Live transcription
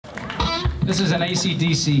This is an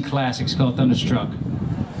AC/DC classic. It's called Thunderstruck.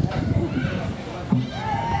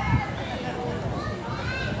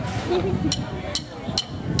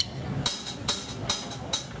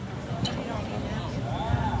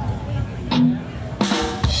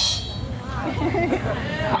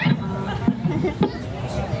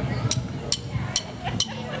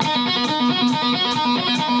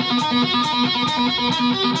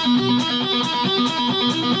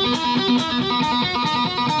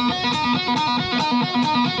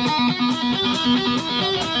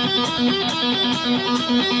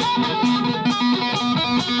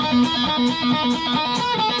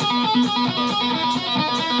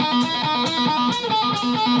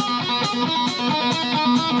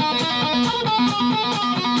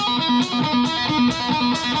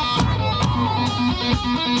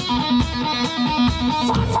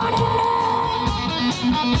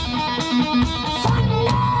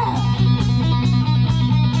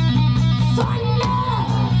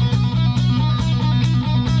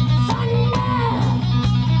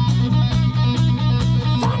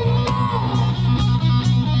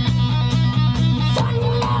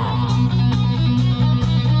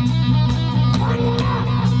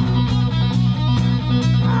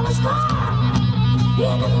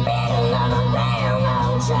 In the middle of a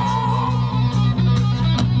railroad track,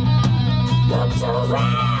 looked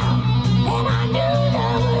around and I knew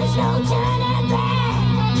there was no turning back.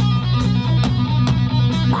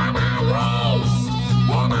 My raced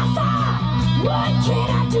and I thought, what can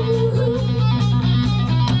I do?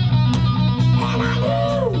 And I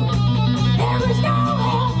knew there was no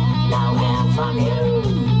help from you.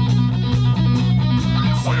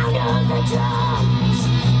 Sound of the drums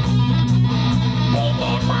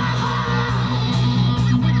in my heart,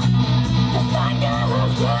 the thunder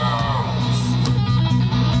of guns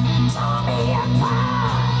tore me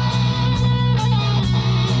apart.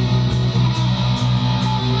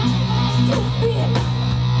 You've been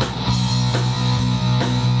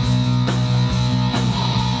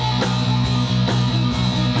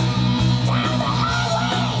down the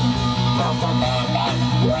highway, broke the limit,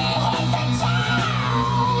 we hit the town.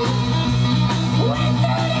 Went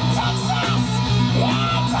through to Texas.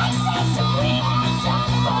 Yeah, Texas, we had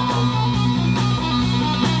some fun.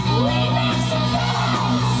 We made some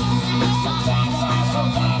friends, some dancers who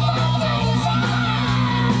gave up their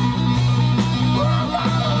time. Broke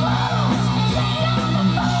all the rules, played on the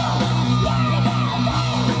balls. Yeah, they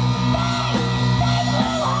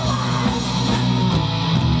blew our minds.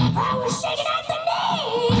 I was shaking at the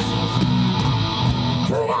knees.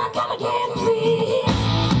 Could I come again, please?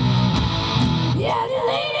 Yeah, the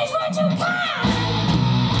ladies were too kind.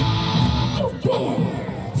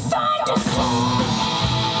 Thunderstruck,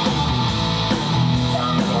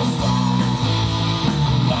 Thunderstruck,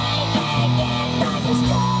 yeah, yeah, yeah,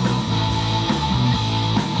 Thunderstruck,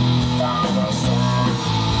 Thunderstruck,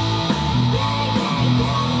 yeah, yeah,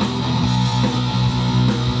 yeah.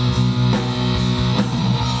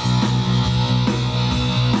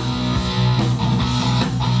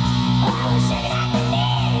 I was shaking at the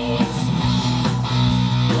knees.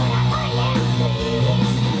 Could I come again, please?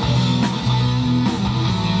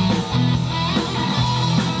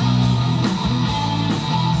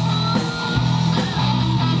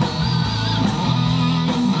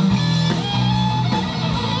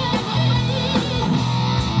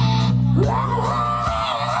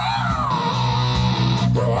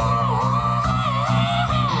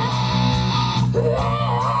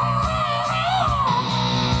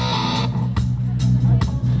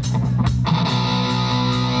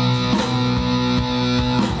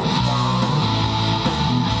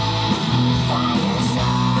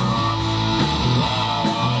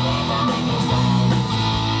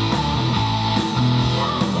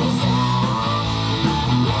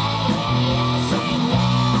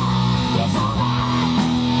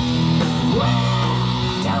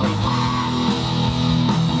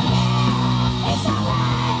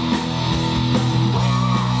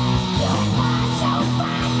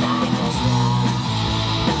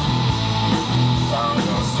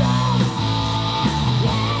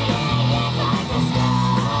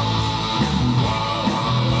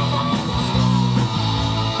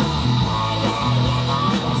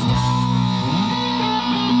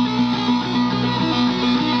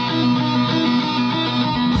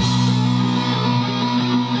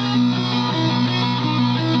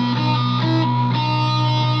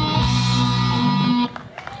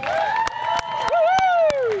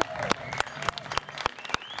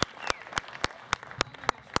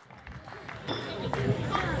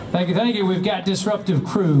 Thank you. We've got Disruptive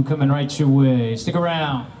Crew coming right your way. Stick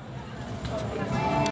around.